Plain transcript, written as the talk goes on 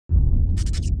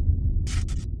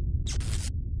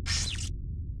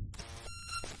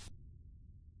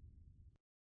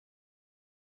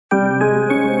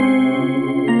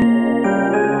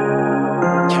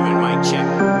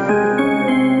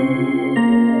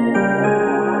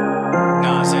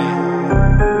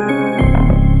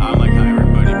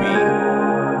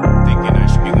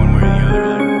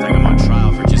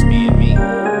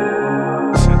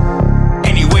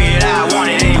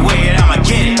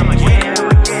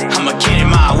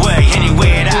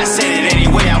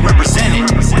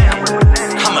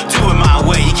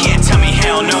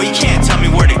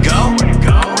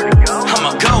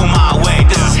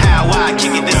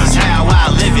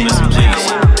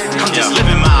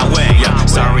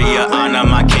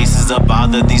a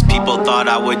bother. These people thought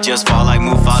I would just fall like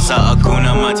Mufasa.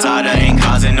 Hakuna Matata, ain't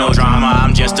causing no drama.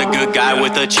 I'm just a good guy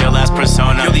with a chill ass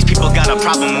persona. Yo, these people got a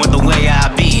problem with the way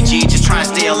I be. G, just trying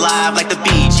to stay alive like the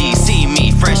BG. See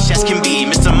me, fresh as can be,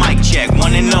 Mr. Mic Check,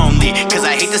 one and only. Cause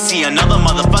I hate to see another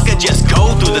motherfucker just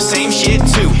go through the same shit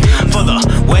too. For the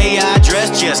way I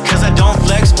dress, just cause I don't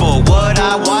flex. For what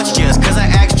I watch, just cause I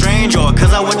act strange. Or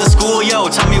cause I went to school, yo,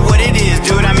 tell me what it is,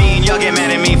 dude. I mean, y'all get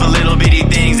mad at me for little bitty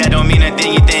things that don't mean a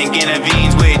thing. You think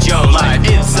intervenes with your life.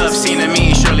 It's obscene to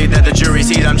me, surely that the jury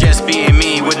sees I'm just being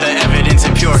me with the evidence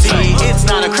and pure sight. It's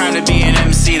not a crime to be an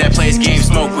MC that plays games,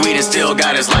 smoke weed and still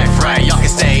got his life right. Y'all can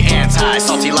stay anti,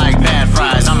 salty like bad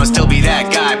fries. I'ma still be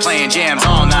that guy playing jams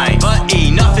all night. But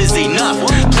enough is enough,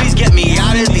 please get me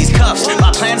out of these cuffs.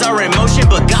 My plans are in motion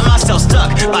but got myself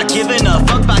stuck by giving a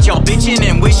fuck about y'all bitching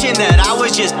and wishing that I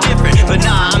was just different. But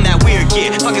nah, I'm that weird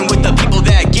kid, fucking with the people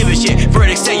that give a shit.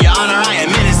 Verdicts say your honor, I am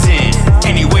innocent.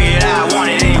 Any way that I want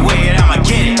it, any way that I'ma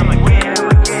get it.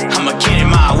 I'ma get it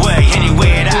my way, any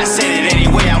way that I said it, any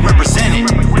way I represent it.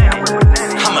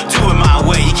 I'ma do it my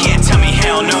way, you can't tell me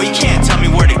hell no, you can't tell me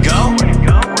where to go.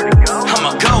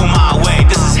 I'ma go my way,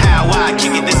 this is how I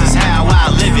kick it, this is how I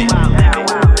live it.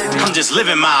 I'm just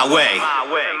living my way.